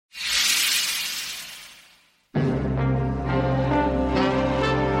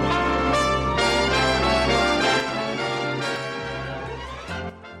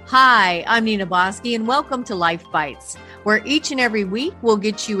Hi, I'm Nina Bosky, and welcome to Life Bites, where each and every week we'll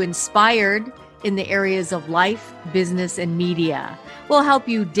get you inspired in the areas of life, business, and media. We'll help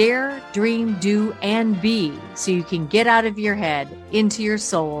you dare, dream, do, and be so you can get out of your head into your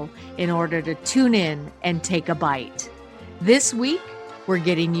soul in order to tune in and take a bite. This week, we're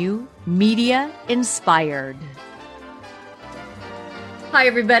getting you media inspired. Hi,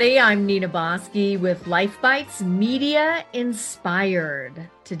 everybody. I'm Nina Bosky with Life Bites Media Inspired.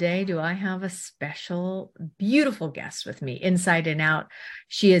 Today, do I have a special, beautiful guest with me, inside and out.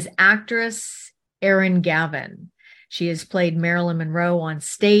 She is actress Erin Gavin. She has played Marilyn Monroe on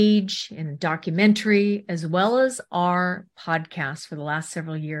stage, in a documentary, as well as our podcast for the last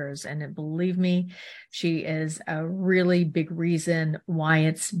several years. And believe me, she is a really big reason why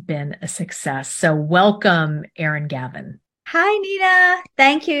it's been a success. So welcome, Erin Gavin. Hi, Nina.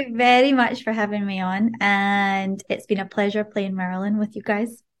 Thank you very much for having me on. And it's been a pleasure playing Marilyn with you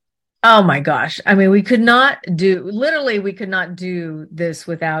guys. Oh my gosh. I mean, we could not do this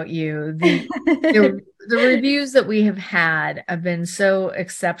without you. The reviews that we have had have been so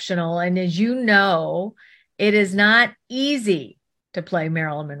exceptional. And as you know, it is not easy to play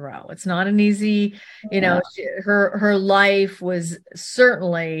Marilyn Monroe. It's not an easy, her life was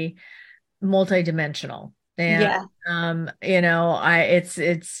certainly multidimensional. And Yeah.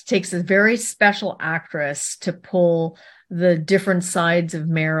 it's takes a very special actress to pull the different sides of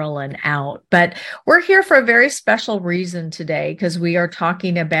Marilyn out. But we're here for a very special reason today, because we are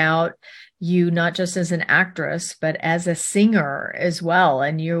talking about you not just as an actress, but as a singer as well.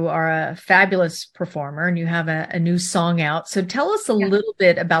 And you are a fabulous performer, and you have a new song out. So tell us a little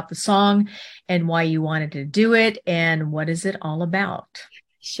bit about the song and why you wanted to do it, and what is it all about?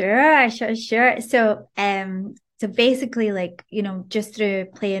 Sure. So basically, just through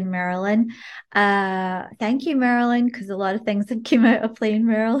playing Marilyn, thank you, Marilyn, because a lot of things have came out of playing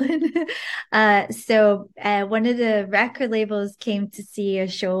Marilyn. One of the record labels came to see a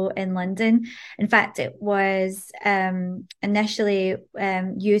show in London. In fact, it was initially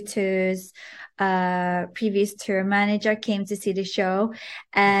U2's previous tour manager came to see the show,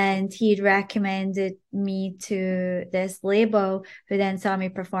 and he'd recommended me to this label, who then saw me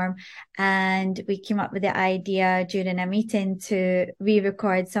perform, and we came up with the idea during a meeting to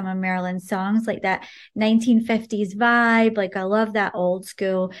re-record some of Marilyn's songs, like that 1950s vibe. Like, I love that old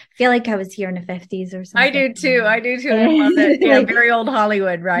school, feel like I was here in the 50s or something. I do too. I love it. Yeah, Like, very old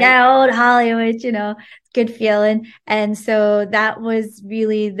Hollywood, right? Yeah, old Hollywood, good feeling. And so that was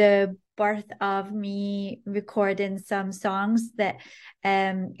really the birth of me recording some songs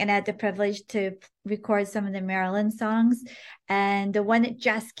and I had the privilege to record some of the Marilyn songs. And the one that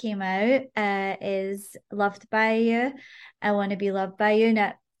just came out is Loved by You. I Want to Be Loved by You.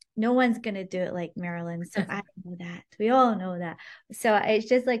 Now, no one's going to do it like Marilyn. So I know that. We all know that. So it's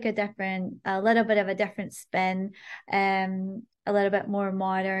just like a little bit of a different spin, a little bit more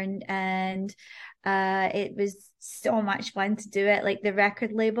modern. And it was so much fun to do it. Like, the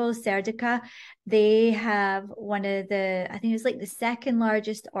record label, Serdica, they have I think it's like the second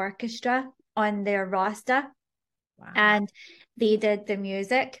largest orchestra on their roster. Wow. And they did the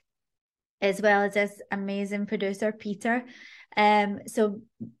music, as well as this amazing producer, Peter. So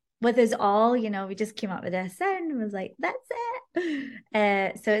with us all, we just came up with this sound and was like, that's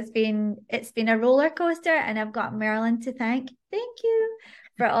it. So it's been a roller coaster, and I've got Marilyn to thank. Thank you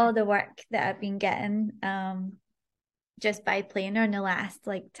for all the work that I've been getting just by playing her in the last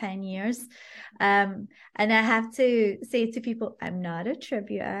 10 years. And I have to say to people, I'm not a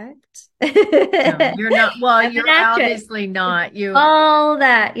tribute act. No, you're not. Well, you're obviously not. All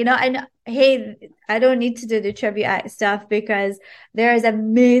that, and hey, I don't need to do the tribute act stuff, because there's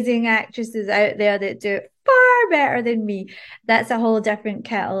amazing actresses out there that do it far better than me. That's a whole different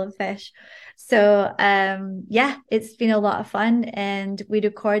kettle of fish. So it's been a lot of fun, and we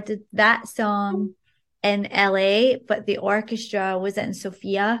recorded that song in LA, but the orchestra was in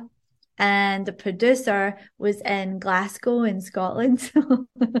Sofia, and the producer was in Glasgow in Scotland.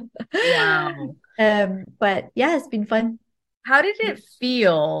 Wow. But yeah, it's been fun. How did it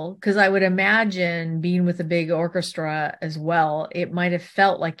feel? Because I would imagine, being with a big orchestra as well, it might have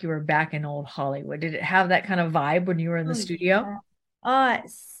felt like you were back in old Hollywood. Did it have that kind of vibe when you were in the studio? Yeah. Oh,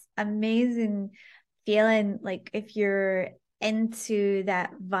 it's amazing feeling, like, if you're into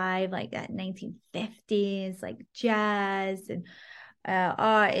that vibe, like that 1950s, like jazz, and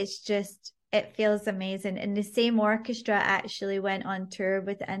it feels amazing. And the same orchestra actually went on tour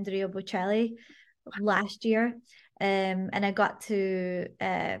with Andrea Bocelli last year. and I got to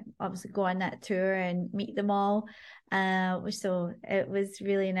obviously go on that tour and meet them all. So it was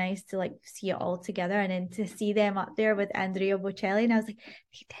really nice to like see it all together, and then to see them up there with Andrea Bocelli, and I was like,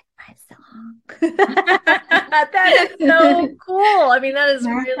 they did my song. That is so cool. I mean, that is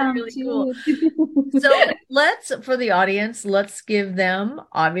My really, song really cool. too. So for the audience, let's give them,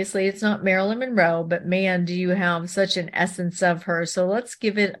 obviously it's not Marilyn Monroe, but man, do you have such an essence of her. So let's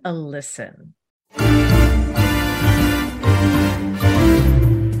give it a listen.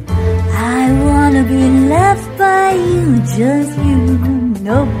 I wanna be loved by you, just you,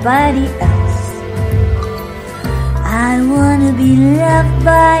 nobody else. I wanna be loved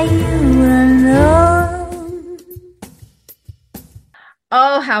by you alone.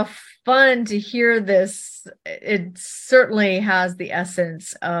 Oh, how fun to hear this. It certainly has the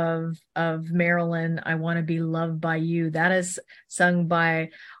essence of Marilyn. I want to be loved by you. That is sung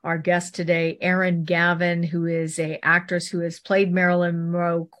by our guest today, Erin Gavin, who is a actress who has played Marilyn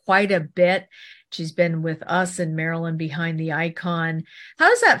Monroe quite a bit. She's been with us and Marilyn Behind the Icon. How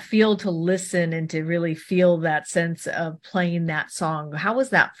does that feel to listen and to really feel that sense of playing that song? How was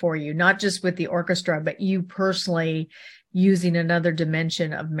that for you? Not just with the orchestra, but you personally using another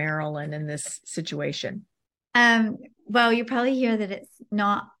dimension of Marilyn in this situation? Well, you probably hear that it's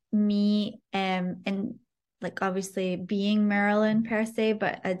not me, and like obviously being Marilyn per se,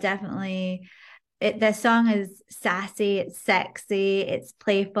 but I definitely the song is sassy, it's sexy, it's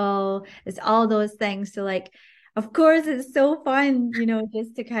playful, it's all those things. So like, of course, it's so fun,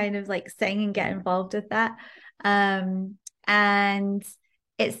 just to kind of like sing and get involved with that. And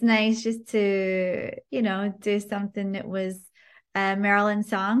it's nice just to, do something that was a Marilyn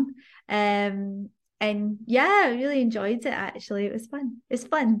song. And yeah, I really enjoyed it actually. It was fun. It's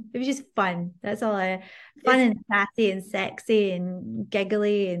fun. It was just fun. That's all fun and sassy and sexy and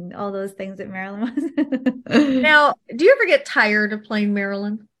giggly and all those things that Marilyn was. Now, do you ever get tired of playing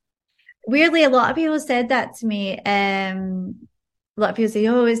Marilyn? Weirdly, a lot of people said that to me. A lot of people say,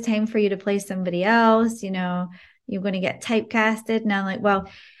 "Oh, it's time for you to play somebody else. You're going to get typecasted." And I'm like, well,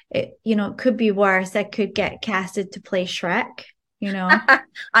 it could be worse. I could get casted to play Shrek.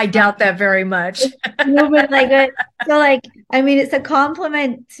 I doubt that very much. But I mean, it's a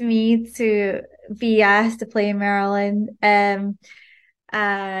compliment to me to be asked to play Marilyn.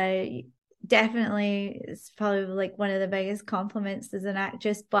 Definitely, it's probably like one of the biggest compliments as an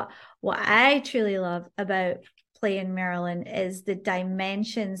actress. But what I truly love about playing Marilyn is the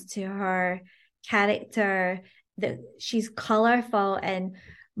dimensions to her character, that she's colorful, and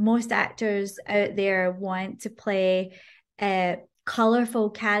most actors out there want to play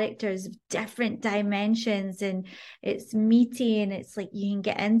colorful characters of different dimensions, and it's meaty, and it's like you can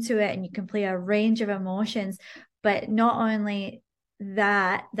get into it and you can play a range of emotions. But not only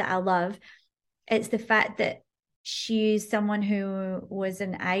that I love, it's the fact that she's someone who was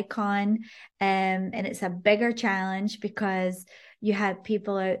an icon, and it's a bigger challenge because you have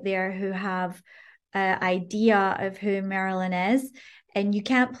people out there who have an idea of who Marilyn is, and you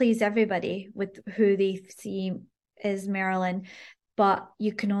can't please everybody with who they see as Marilyn, but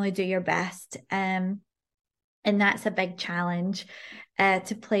you can only do your best. And that's a big challenge.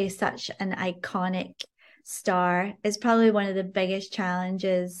 To play such an iconic star is probably one of the biggest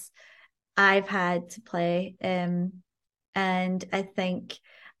challenges I've had to play. And I think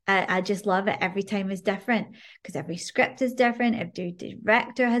I just love it. Every time is different because every script is different. Every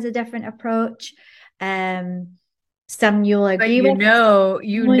director has a different approach. Some you'll agree but with.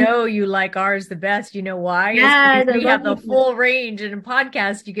 You like ours the best. You know why? Yeah, we have the full range, and in a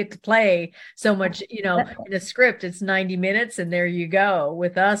podcast you get to play so much. In a script it's 90 minutes, and there you go.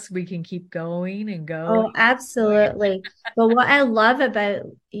 With us, we can keep going and going. Oh, absolutely. But what I love about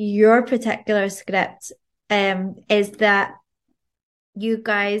your particular script is that you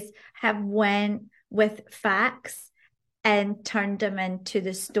guys have went with facts and turned them into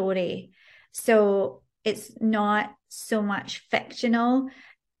the story. So it's not so much fictional,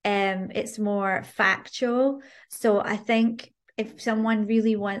 it's more factual. So I think if someone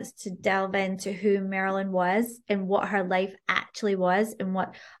really wants to delve into who Marilyn was and what her life actually was and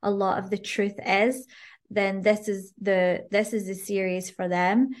what a lot of the truth is, then this is the series for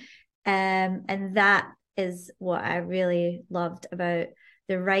them. And that is what I really loved about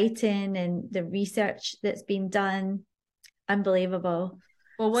the writing and the research that's been done. Unbelievable.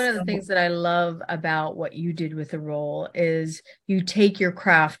 Well, one of the things that I love about what you did with the role is you take your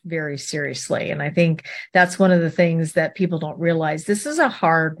craft very seriously. And I think that's one of the things that people don't realize. This is a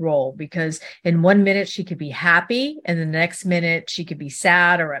hard role because in 1 minute she could be happy and the next minute she could be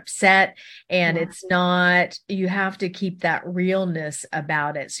sad or upset. And it's not, you have to keep that realness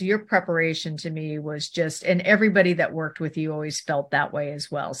about it. So your preparation to me was just, and everybody that worked with you always felt that way as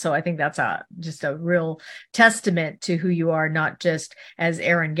well. So I think that's just a real testament to who you are, not just as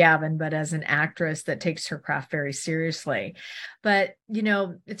Erin Gavin, but as an actress that takes her craft very seriously. But,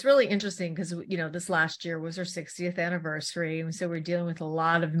 it's really interesting because, this last year was her 60th anniversary. And so we're dealing with a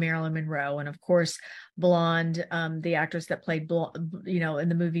lot of Marilyn Monroe. And of course, Blonde, the actress that played, in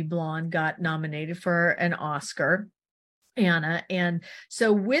the movie Blonde, got nominated for an Oscar, Anna. And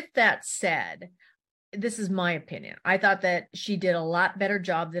so with that said, this is my opinion. I thought that she did a lot better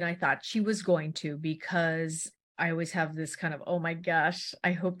job than I thought she was going to, because I always have this kind of, oh my gosh,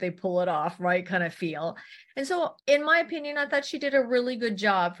 I hope they pull it off, right, kind of feel. And so in my opinion, I thought she did a really good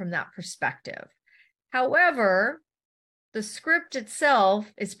job from that perspective. However, the script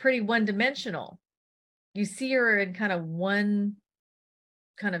itself is pretty one-dimensional. You see her in kind of one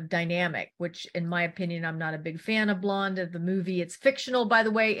kind of dynamic, which in my opinion, I'm not a big fan of Blonde, of the movie. It's fictional, by the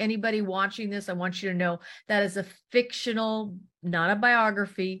way. Anybody watching this, I want you to know that is a fictional, not a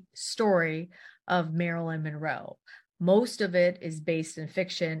biography story of Marilyn Monroe. Most of it is based in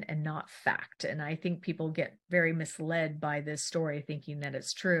fiction and not fact. And I think people get very misled by this story thinking that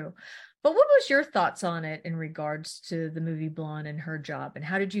it's true. But what was your thoughts on it in regards to the movie Blonde and her job? And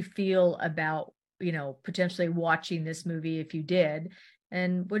how did you feel about, potentially watching this movie if you did?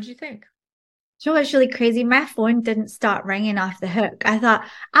 And what did you think? So it's really crazy. My phone didn't start ringing off the hook. I thought,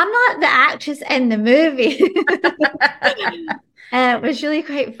 I'm not the actress in the movie. It was really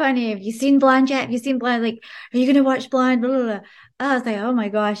quite funny. Have you seen Blonde yet? Have you seen Blonde? Like, are you going to watch Blonde? Blah, blah, blah. I was like, oh my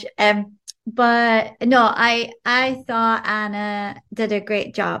gosh. But no, I thought Anna did a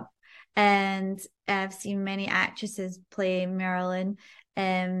great job. And I've seen many actresses play Marilyn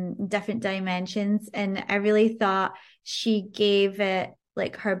in different dimensions. And I really thought she gave it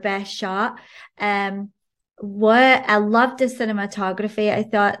like her best shot. What I loved the cinematography. I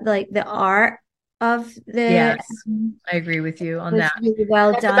thought like the art of the yes, I agree with you on that. Really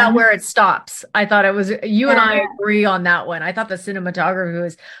well done. About where it stops. I thought it was, you and I agree on that one. I thought the cinematography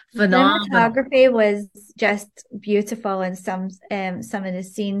was phenomenal. Cinematography was just beautiful in some of the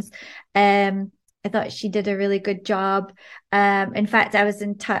scenes. I thought she did a really good job. In fact, I was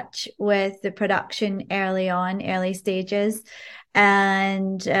in touch with the production early stages.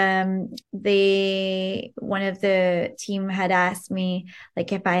 And one of the team had asked me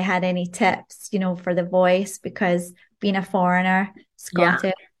like if I had any tips, for the voice, because being a foreigner,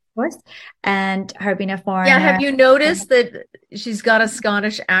 Scottish, of course, and her being a foreigner. Yeah, have you noticed that she's got a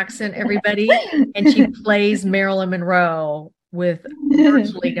Scottish accent, everybody, and she plays Marilyn Monroe with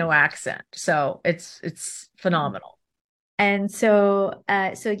virtually no accent. So it's phenomenal. And so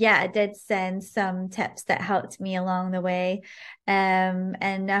yeah, I did send some tips that helped me along the way.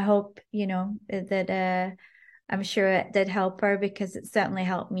 And I hope, that I'm sure it did help her, because it certainly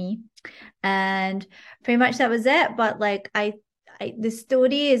helped me. And pretty much that was it. But like, the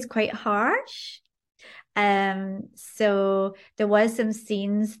story is quite harsh. So there was some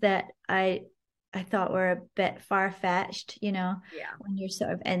scenes that I thought were a bit far-fetched, when you're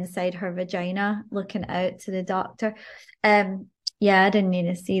sort of inside her vagina looking out to the doctor. Yeah, I didn't need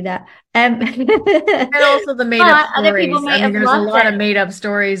to see that. And also the made-up stories. There's a lot of made-up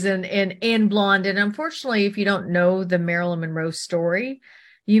stories in Blonde. And unfortunately, if you don't know the Marilyn Monroe story,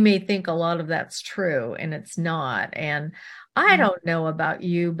 you may think a lot of that's true, and it's not. And I don't know about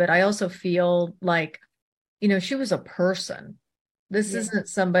you, but I also feel like, she was a person. This isn't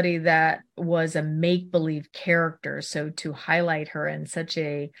somebody that was a make-believe character. So to highlight her in such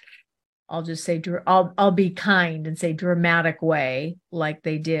a, I'll just say, I'll be kind and say dramatic way, like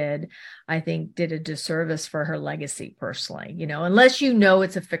they did, I think did a disservice for her legacy personally, unless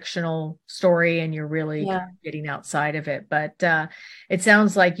it's a fictional story and you're really getting outside of it. But it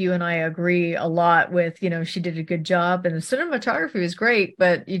sounds like you and I agree a lot with, she did a good job and the cinematography was great,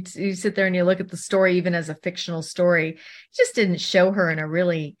 but you sit there and you look at the story, even as a fictional story, it just didn't show her in a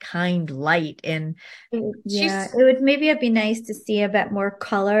really kind light. And it would maybe have been nice to see a bit more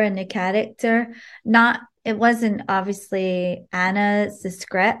color in the character. It wasn't obviously Anna's the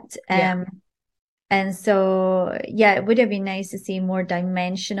script. And so, it would have been nice to see more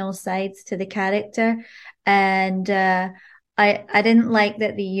dimensional sides to the character. And I didn't like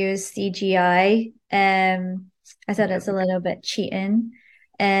that they used CGI. I thought it's a little bit cheating.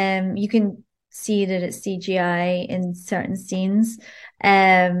 You can see that it's CGI in certain scenes.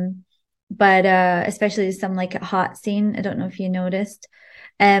 But especially some like a hot scene. I don't know if you noticed.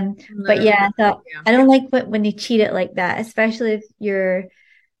 But yeah, I thought I don't like when they cheat it like that, especially if you're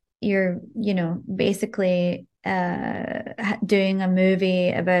basically doing a movie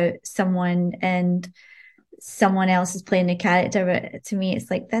about someone and someone else is playing the character. But to me, it's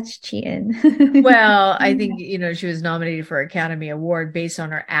like, that's cheating. Well, I think, she was nominated for Academy Award based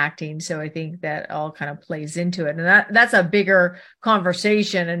on her acting. So I think that all kind of plays into it. And that's a bigger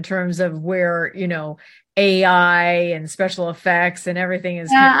conversation in terms of where, AI and special effects and everything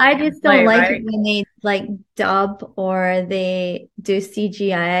is. Yeah, I just don't like it when they like dub or they do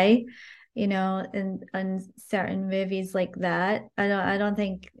CGI, in certain movies like that. I don't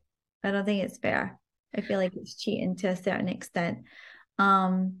think it's fair. I feel like it's cheating to a certain extent.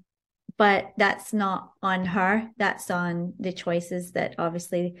 But that's not on her. That's on the choices that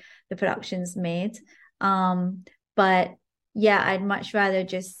obviously the production's made. But yeah, I'd much rather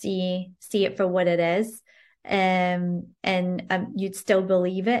just see it for what it is. And you'd still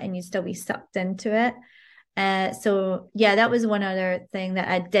believe it and you'd still be sucked into it. So yeah, that was one other thing that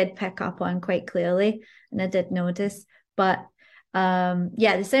I did pick up on quite clearly and I did notice. But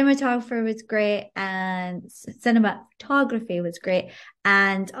yeah, the cinematographer was great and cinematography was great.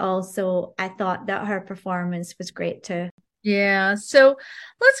 And also I thought that her performance was great too. Yeah. So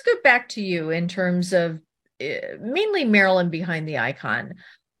let's go back to you in terms of mainly Marilyn behind the icon.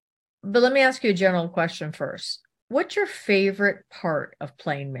 But let me ask you a general question first. What's your favorite part of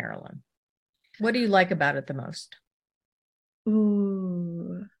playing Marilyn? What do you like about it the most?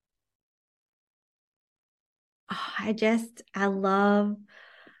 Ooh. Oh, I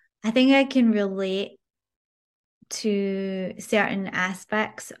think I can relate to certain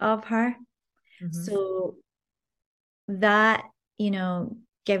aspects of her. Mm-hmm. So that,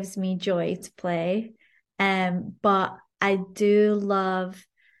 gives me joy to play. But I do love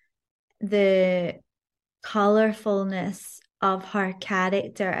the colorfulness of her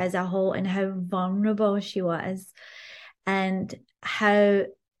character as a whole and how vulnerable she was, and how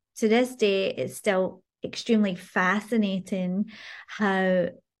to this day it's still extremely fascinating how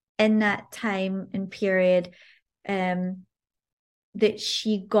in that time and period that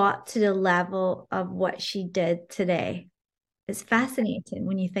she got to the level of what she did today. It's fascinating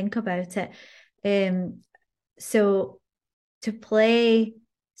when you think about it. So to play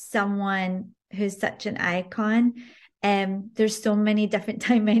someone who's such an icon, there's so many different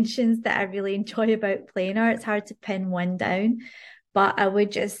dimensions that I really enjoy about playing her. It's hard to pin one down, but I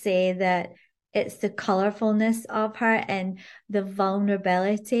would just say that it's the colorfulness of her and the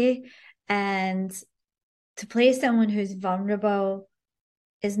vulnerability. And to play someone who's vulnerable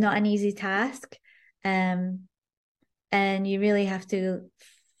is not an easy task. And you really have to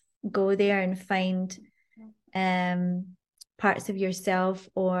go there and find parts of yourself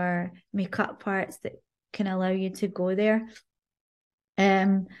or make up parts that can allow you to go there.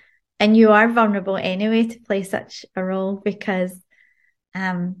 And you are vulnerable anyway to play such a role because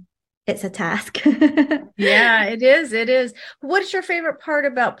it's a task. Yeah, it is. What's your favorite part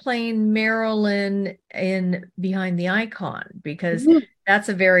about playing Marilyn in Behind the Icon? Because that's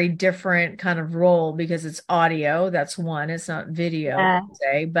a very different kind of role because it's audio. That's one. It's not video, per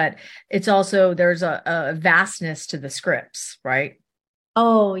se, but it's also there's a vastness to the scripts, right?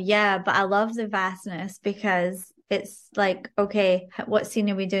 Oh, yeah, but I love the vastness because it's like, okay, what scene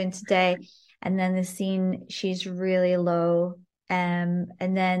are we doing today? And then the scene, she's really low. And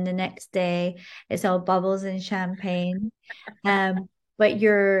then the next day, it's all bubbles and champagne. But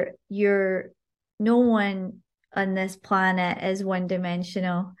you're no one on this planet is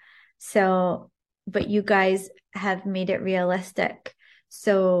one-dimensional. So, but you guys have made it realistic.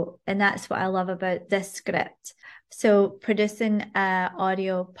 So, and that's what I love about this script. So producing an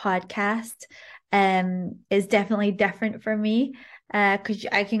audio podcast is definitely different for me because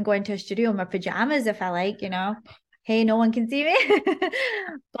I can go into a studio in my pajamas if I like, hey, no one can see me.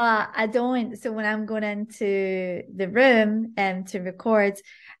 But I don't. So when I'm going into the room to record,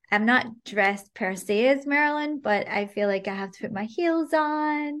 I'm not dressed per se as Marilyn, but I feel like I have to put my heels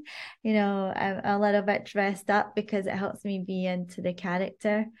on. I'm a little bit dressed up because it helps me be into the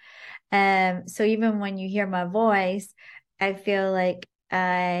character. So even when you hear my voice, I feel like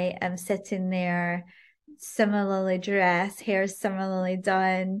I am sitting there similarly dressed, hair similarly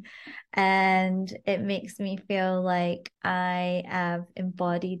done, and it makes me feel like I have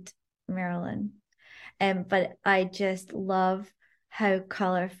embodied Marilyn. But I just love how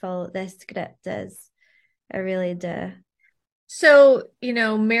colorful this script is. I really do. So,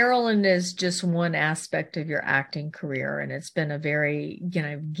 Marilyn is just one aspect of your acting career, and it's been a very,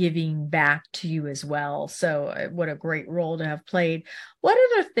 giving back to you as well. So, what a great role to have played. What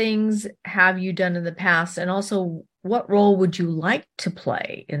other things have you done in the past? And also, what role would you like to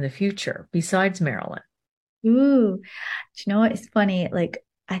play in the future besides Marilyn? Ooh, do you know what? It's funny. Like,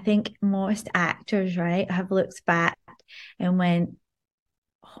 I think most actors, right, have looked back and went,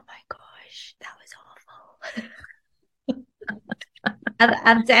 oh my gosh, that was awful.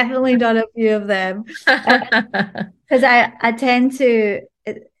 I've definitely done a few of them because I tend to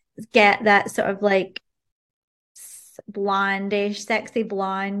get that sort of like blondish, sexy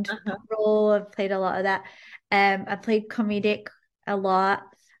blonde Uh-huh. role. I've played a lot of that. I played comedic a lot,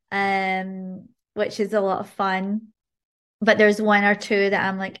 which is a lot of fun. But there's one or two that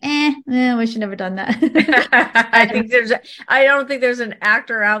I'm like, I wish I'd never done that. I don't think there's an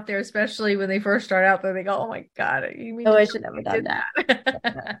actor out there, especially when they first start out, that they go, "Oh my God, you mean I to wish tell I'd me never you done did that.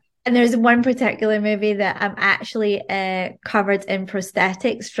 that?" And there's one particular movie that I'm actually covered in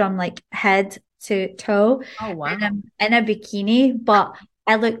prosthetics from like head to toe. Oh, wow. And I'm in a bikini, but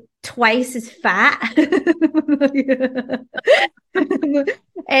I look twice as fat.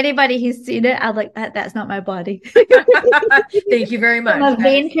 Anybody who's seen it, I'm like, that's not my body. Thank you very From much. a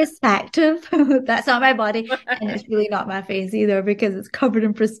vain perspective, that's not my body. And it's really not my face either because it's covered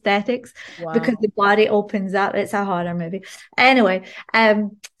in prosthetics because Wow. the body opens up. It's a horror movie. Anyway,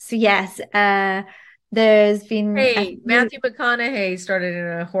 so yes, there's been a Hey, few Matthew McConaughey started in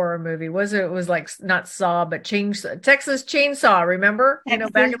a horror movie. It was like not Saw, but Texas Chainsaw, remember? Back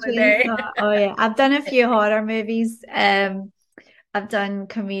Texas in the day. Chainsaw. Oh yeah, I've done a few horror movies. I've done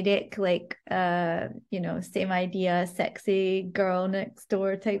comedic, like same idea, sexy girl next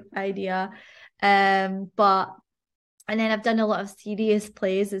door type idea. But and then I've done a lot of serious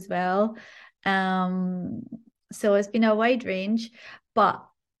plays as well. Um, so it's been a wide range. But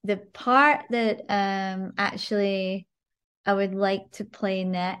the part that actually I would like to play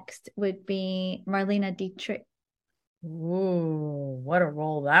next would be Marlena Dietrich. Ooh, what a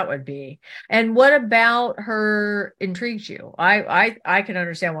role that would be. And what about her intrigues you? I can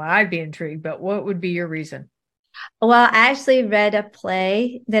understand why I'd be intrigued, but what would be your reason? Well, I actually read a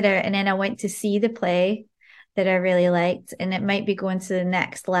play and then I went to see the play that I really liked, and it might be going to the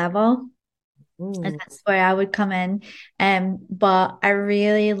next level, and Ooh. that's where I would come in. But I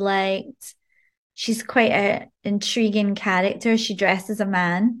really liked. She's quite an intriguing character. She dressed as a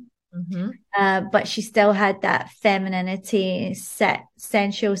man, Hmm. but she still had that femininity,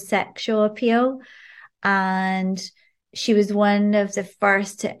 sensual, sexual appeal, and she was one of the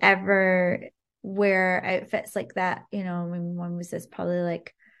first to ever wear outfits like that. I mean, when was this? Probably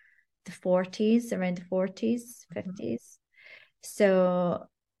like the 40s, around the 40s, 50s. So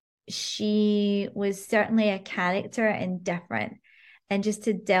she was certainly a character and different. And just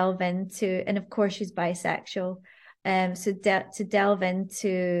to delve into, and of course she's bisexual. So to delve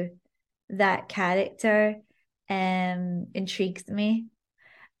into that character intrigues me.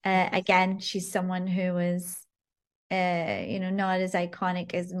 Again, she's someone who was not as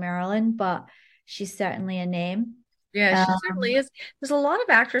iconic as Marilyn, but she's certainly a name. Yeah, she certainly Um, is. There's a lot of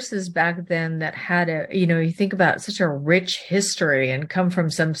actresses back then that had you think about such a rich history and come from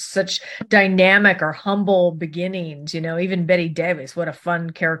some such dynamic or humble beginnings, even Betty Davis, what a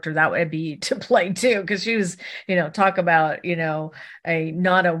fun character that would be to play too, because she was, talk about, a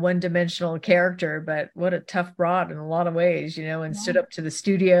not a one-dimensional character, but what a tough broad in a lot of ways, and stood up to the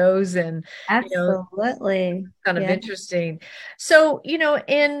studios and, you know, Absolutely. kind of Yeah. interesting. So,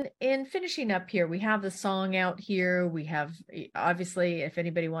 in finishing up here, we have the song out here. We have obviously, if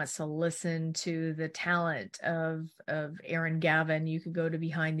anybody wants to listen to the talent of Erin Gavin, you could go to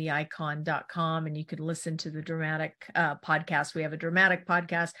behindtheicon.com and you could listen to the dramatic podcast. We have a dramatic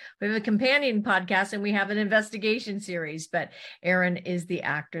podcast, we have a companion podcast, and we have an investigation series. But Erin is the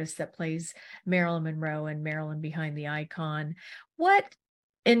actress that plays Marilyn Monroe and Marilyn Behind the Icon. What,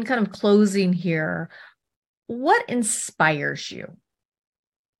 in kind of closing here, what inspires you?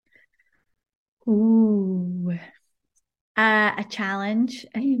 Ooh. A challenge.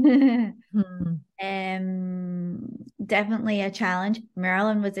 Hmm. Definitely a challenge.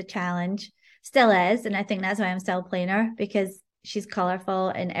 Marilyn was a challenge, still is, and I think that's why I'm still playing her because she's colorful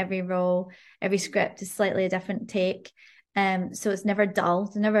in every role, every script is slightly a different take. So it's never dull.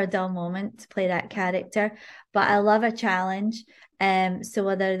 It's never a dull moment to play that character. But I love a challenge. So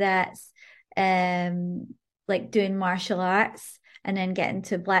whether that's like doing martial arts and then getting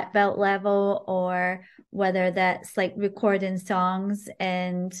to black belt level, or whether that's like recording songs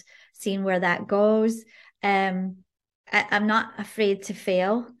and seeing where that goes. I'm not afraid to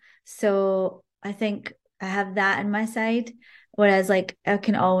fail. So I think I have that in my side. Whereas like I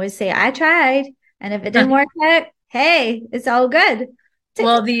can always say, I tried. And if it didn't work out, hey, it's all good.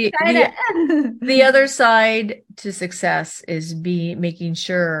 Well, the other side to success is making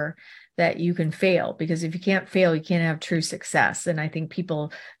sure that you can fail, because if you can't fail, you can't have true success. And I think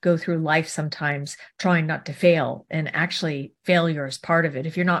people go through life sometimes trying not to fail, and actually failure is part of it.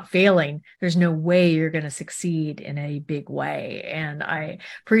 If you're not failing, there's no way you're going to succeed in a big way. And I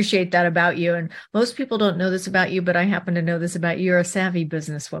appreciate that about you. And most people don't know this about you, but I happen to know this about you. You're a savvy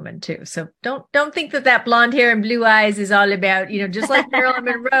businesswoman too. So don't think that blonde hair and blue eyes is all about, just like Marilyn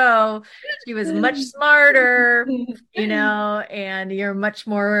Monroe, she was much smarter, and you're much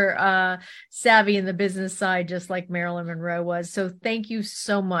more savvy in the business side, just like Marilyn Monroe was. So thank you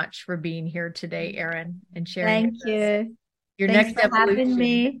so much for being here today, Erin, and sharing. Thank you. Your Thanks next for evolution. having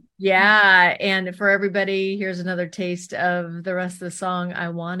me. Yeah. And for everybody, here's another taste of the rest of the song. I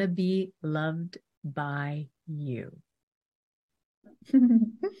want to be loved by you.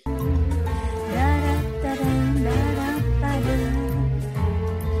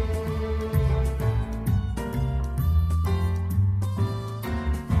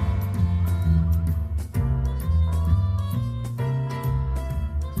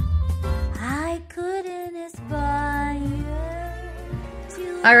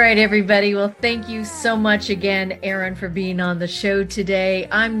 All right, everybody. Well, thank you so much again, Erin, for being on the show today.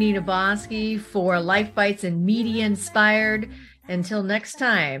 I'm Nina Bosky for Life Bites and Media Inspired. Until next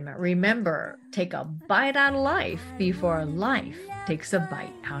time, remember, take a bite out of life before life takes a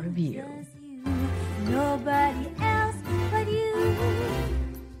bite out of you. Nobody else but you.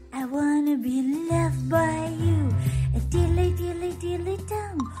 I wanna be loved by you. A dilly dilly dilly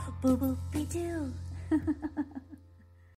dum, boo boo be doo.